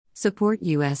Support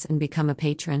us and become a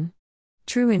patron.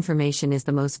 True information is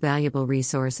the most valuable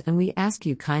resource, and we ask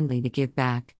you kindly to give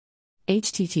back.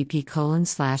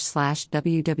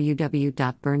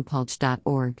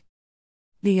 http://www.burnpulch.org.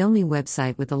 The only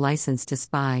website with a license to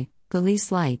spy,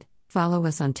 police light. Follow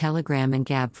us on Telegram and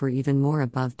Gab for even more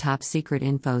above top secret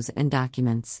infos and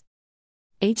documents.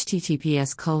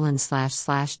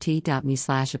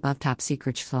 https://t.me/above top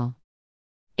secret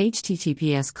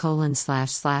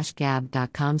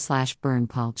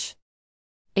https://gab.com/burnpulch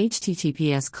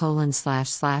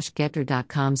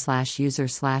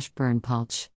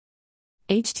https://getter.com/user/burnpulch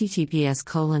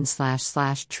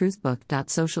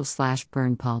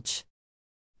https://truthbook.social/burnpulch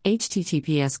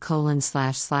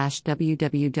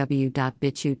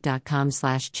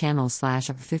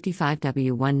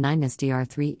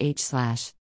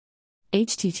https://www.bitchute.com/channel/55w19sdr3h/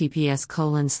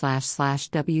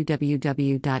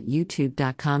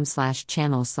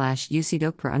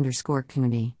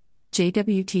 https://www.youtube.com/channel/ucdokper_community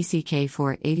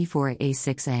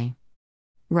JWTCK484A6A.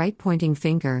 Right pointing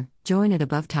finger, join at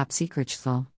above top secret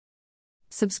shthul.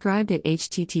 Subscribe at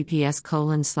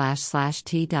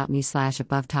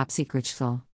https://t.me/above top secret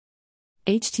shthul.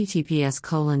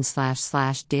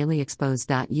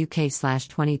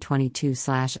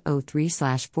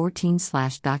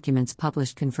 https://dailyexpose.uk/2022/03/14/ documents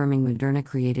published confirming Moderna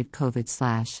created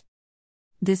COVID/.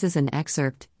 This is an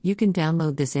excerpt. You can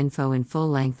download this info in full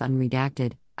length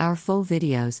unredacted, our full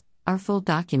videos, our full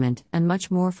document, and much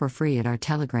more for free at our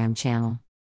Telegram channel.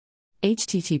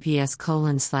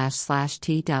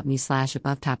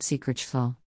 https://t.me/above top secret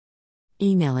shthul.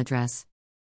 Email address.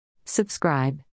 Subscribe.